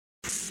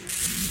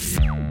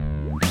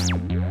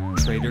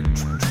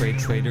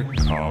Trader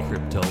Cobb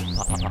Crypto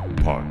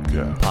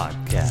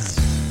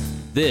Podcast.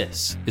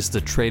 This is the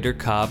Trader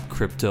Cobb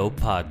Crypto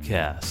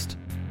Podcast.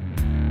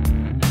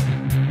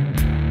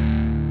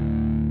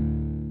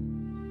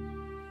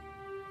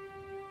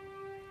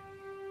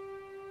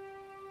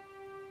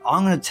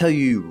 I'm going to tell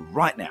you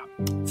right now,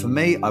 for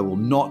me, I will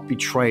not be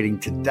trading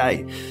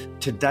today.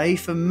 Today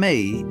for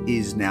me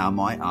is now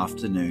my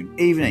afternoon,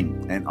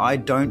 evening, and I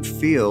don't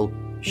feel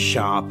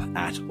sharp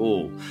at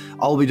all.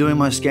 I'll be doing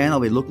my scan. I'll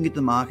be looking at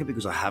the market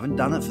because I haven't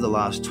done it for the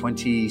last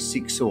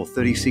 26 or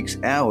 36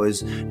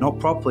 hours, not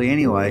properly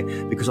anyway,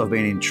 because I've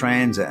been in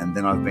transit and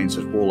then I've been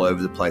sort of all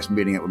over the place,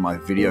 meeting up with my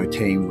video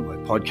team, with my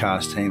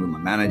podcast team, with my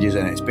managers,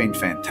 and it's been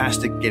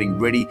fantastic getting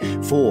ready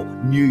for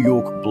New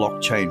York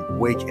Blockchain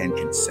Week and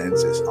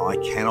Consensus. I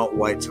cannot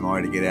wait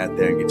tomorrow to get out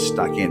there and get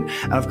stuck in.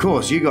 And of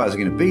course, you guys are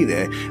going to be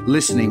there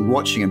listening,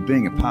 watching, and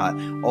being a part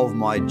of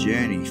my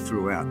journey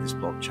throughout this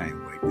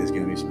blockchain week. There's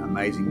going to be some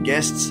amazing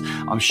guests.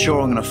 I'm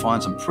sure I'm going to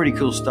find some pretty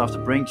cool stuff to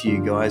bring to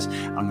you guys.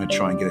 I'm going to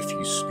try and get a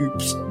few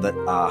scoops that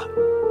are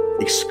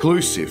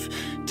exclusive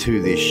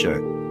to this show.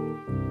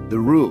 The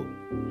rule,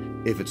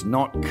 if it's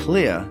not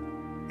clear,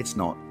 it's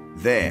not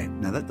there.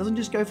 Now, that doesn't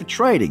just go for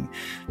trading.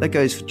 That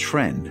goes for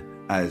trend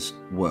as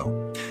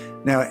well.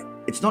 Now,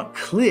 it's not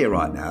clear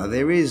right now.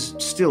 There is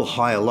still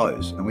higher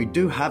lows, and we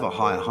do have a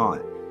higher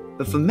high.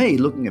 But for me,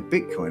 looking at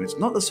Bitcoin, it's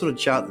not the sort of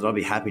chart that I'd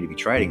be happy to be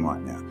trading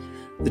right now.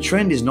 The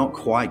trend is not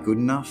quite good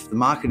enough. The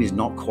market is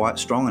not quite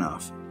strong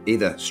enough.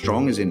 Either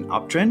strong as in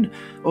uptrend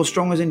or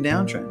strong as in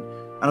downtrend.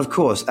 And of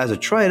course, as a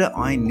trader,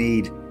 I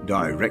need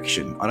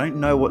direction. I don't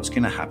know what's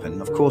going to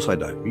happen. Of course I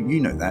don't.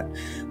 You know that.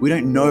 We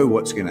don't know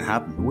what's going to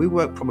happen. We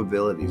work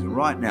probabilities. And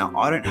right now,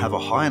 I don't have a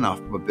high enough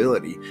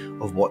probability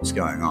of what's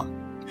going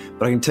on.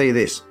 But I can tell you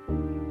this.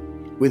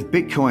 With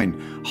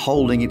Bitcoin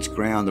holding its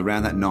ground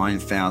around that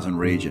 9,000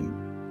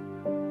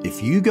 region,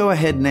 if you go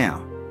ahead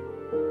now,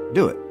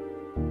 do it.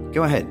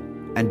 Go ahead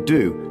and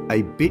do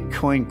a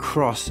Bitcoin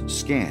cross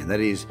scan. That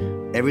is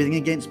everything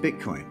against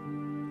Bitcoin.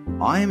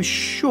 I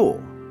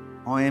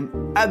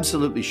am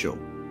absolutely sure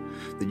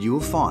that you will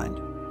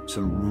find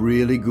some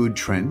really good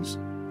trends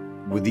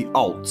with the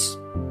alts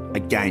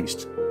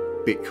against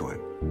Bitcoin.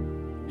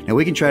 Now,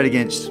 we can trade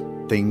against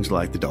things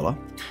like the dollar.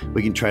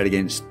 We can trade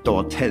against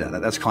dollar tether.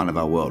 That's kind of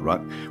our world,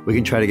 right? We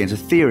can trade against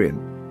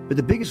Ethereum. But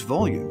the biggest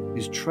volume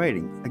is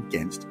trading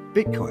against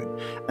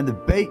Bitcoin. And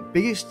the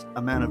biggest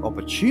amount of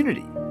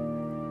opportunity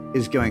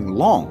is going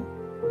long,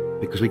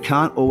 because we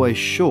can't always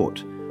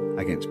short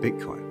against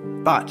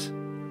Bitcoin, but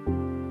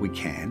we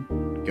can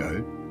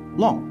go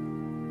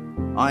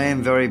long. I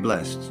am very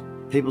blessed.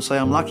 People say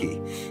I'm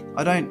lucky.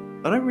 I don't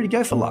really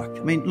go for luck.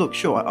 I mean, look,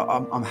 sure,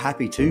 I'm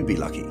happy to be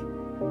lucky,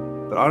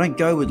 but I don't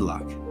go with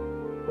luck,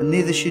 and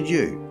neither should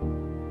you.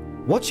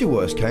 What's your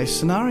worst case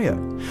scenario?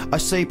 I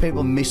see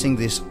people missing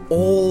this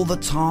all the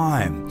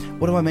time.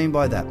 What do I mean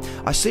by that?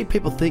 I see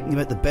people thinking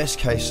about the best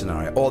case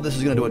scenario. Oh, this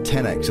is going to do a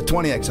 10x, a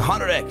 20x, a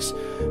 100x.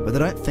 But they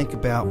don't think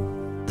about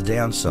the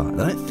downside.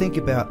 They don't think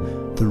about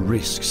the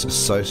risks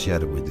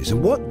associated with this.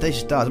 And what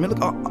this does, I mean,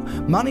 look,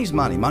 money's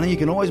money. Money, you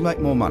can always make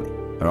more money.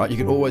 All right, you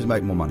can always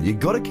make more money. You've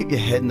got to keep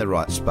your head in the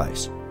right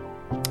space.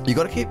 You've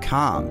got to keep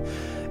calm.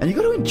 And you've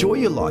got to enjoy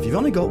your life. You've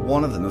only got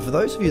one of them. And for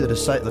those of you that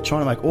are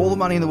trying to make all the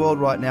money in the world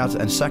right now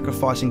and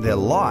sacrificing their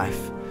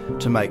life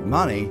to make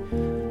money,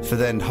 for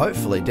then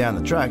hopefully down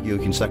the track you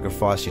can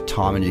sacrifice your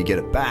time and you get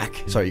it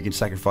back. So you can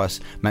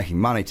sacrifice making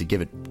money to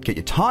get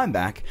your time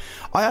back.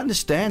 I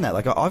understand that.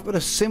 Like, I've got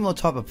a similar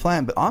type of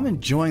plan, but I'm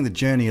enjoying the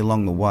journey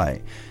along the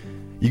way.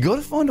 You got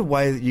to find a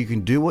way that you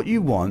can do what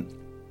you want.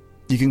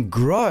 You can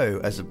grow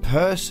as a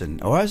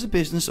person or as a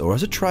business or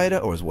as a trader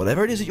or as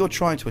whatever it is that you're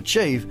trying to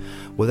achieve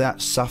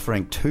without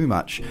suffering too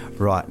much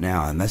right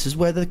now. And this is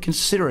where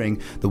considering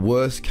the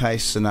worst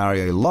case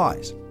scenario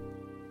lies.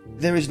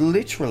 There is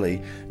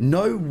literally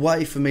no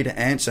way for me to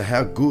answer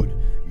how good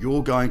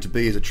you're going to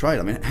be as a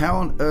trader. I mean, how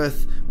on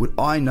earth would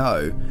I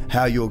know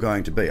how you're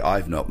going to be?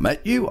 I've not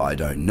met you. I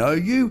don't know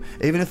you.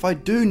 Even if I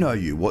do know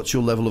you, what's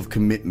your level of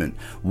commitment?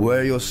 Where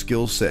are your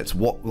skill sets?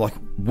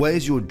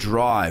 Where's your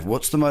drive?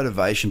 What's the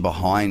motivation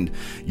behind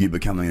you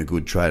becoming a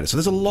good trader? So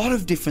there's a lot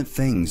of different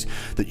things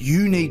that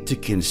you need to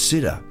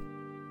consider.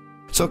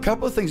 So a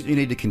couple of things that you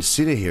need to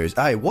consider here is,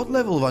 A, what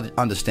level of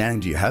understanding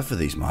do you have for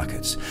these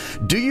markets?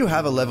 Do you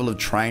have a level of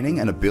training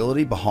and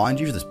ability behind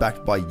you that's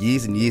backed by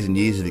years and years and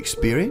years of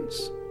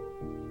experience?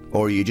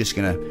 Or are you just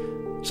going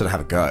to sort of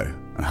have a go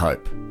and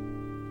hope?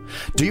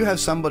 Do you have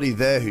somebody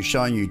there who's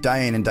showing you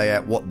day in and day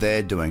out what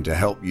they're doing to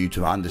help you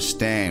to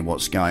understand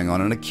what's going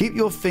on and to keep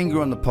your finger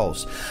on the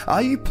pulse?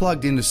 Are you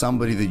plugged into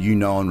somebody that you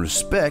know and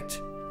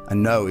respect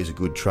and know is a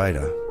good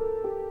trader?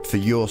 For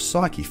your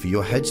psyche, for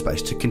your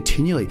headspace, to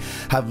continually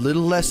have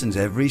little lessons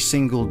every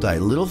single day,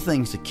 little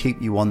things to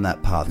keep you on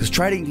that path. Because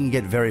trading can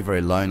get very,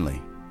 very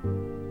lonely.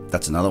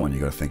 That's another one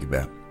you've got to think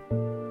about.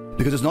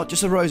 Because it's not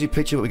just a rosy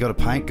picture that we've got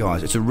to paint,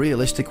 guys. It's a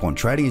realistic one.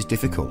 Trading is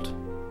difficult.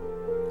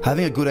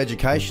 Having a good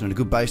education and a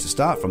good base to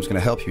start from is going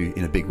to help you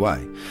in a big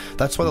way.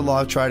 That's why the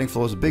live trading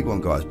floor is a big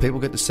one, guys. People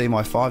get to see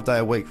my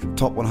 5-day-a-week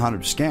top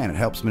 100 scan. It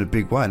helps them in a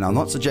big way. Now, I'm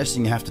not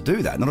suggesting you have to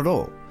do that, not at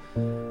all.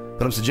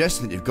 But I'm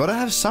suggesting that you've got to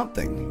have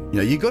something.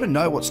 You've got to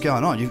know what's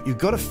going on. You've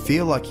got to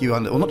feel like well,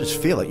 not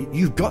just feel it.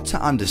 You've got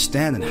to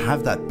understand and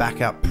have that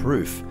backup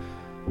proof,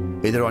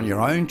 either on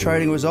your own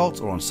trading results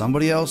or on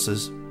somebody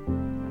else's,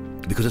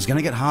 because it's going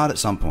to get hard at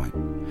some point.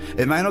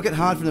 It may not get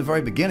hard from the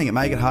very beginning. It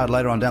may get hard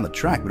later on down the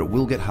track, but it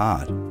will get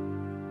hard.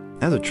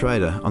 As a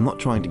trader, I'm not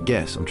trying to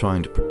guess, I'm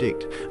trying to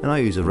predict, and I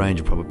use a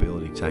range of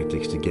probability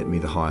tactics to get me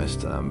the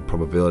highest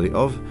probability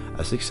of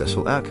a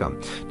successful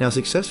outcome. Now, a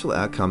successful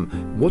outcome,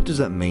 what does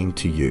that mean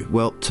to you?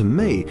 Well, to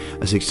me,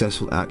 a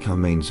successful outcome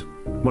means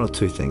one of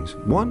two things.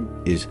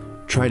 One is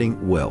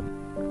trading well,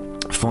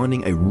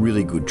 finding a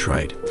really good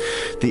trade.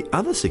 The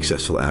other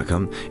successful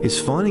outcome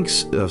is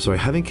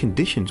having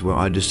conditions where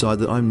I decide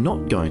that I'm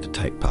not going to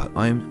take part.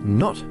 I am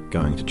not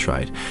going to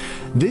trade.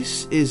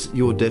 This is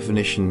your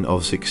definition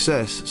of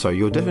success. So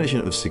your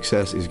definition of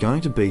success is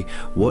going to be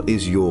what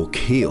is your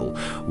keel?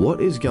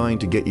 What is going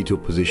to get you to a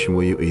position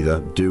where you either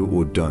do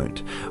or don't,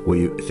 where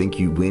you think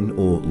you win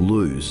or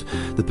lose?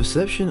 The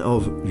perception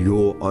of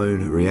your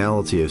own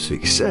reality of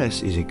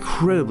success is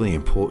incredibly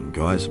important,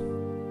 guys.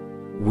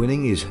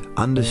 Winning is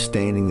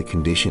understanding the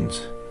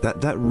conditions.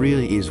 That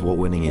really is what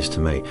winning is to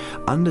me.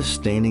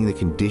 Understanding the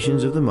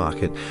conditions of the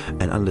market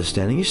and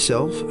understanding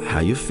yourself,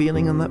 how you're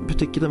feeling on that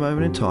particular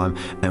moment in time,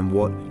 and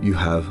what you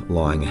have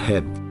lying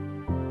ahead.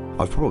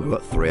 I've probably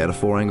got 3 out of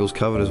 4 angles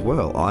covered as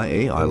well,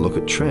 i.e. I look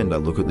at trend, I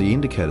look at the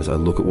indicators, I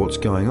look at what's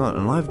going on,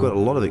 and I've got a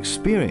lot of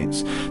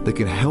experience that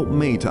can help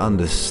me to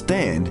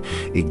understand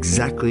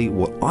exactly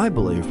what I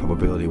believe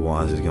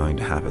probability-wise is going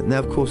to happen. Now,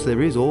 of course,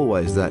 there is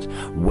always that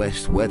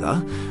west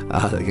weather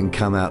that can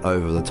come out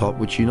over the top,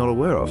 which you're not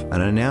aware of. An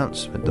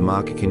announcement, the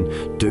market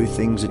can do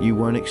things that you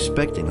weren't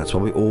expecting. That's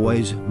why we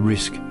always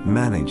risk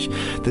manage.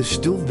 There's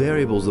still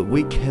variables that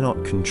we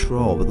cannot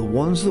control, but the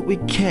ones that we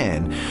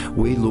can,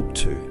 we look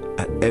to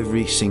at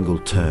every single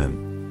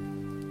turn.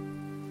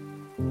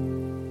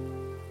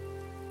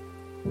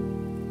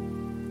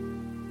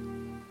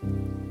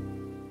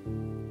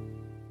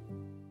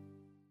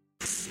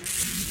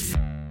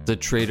 The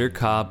Trader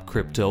Cobb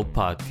Crypto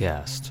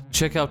Podcast.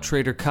 Check out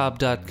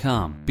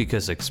TraderCobb.com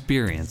because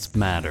experience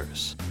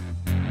matters.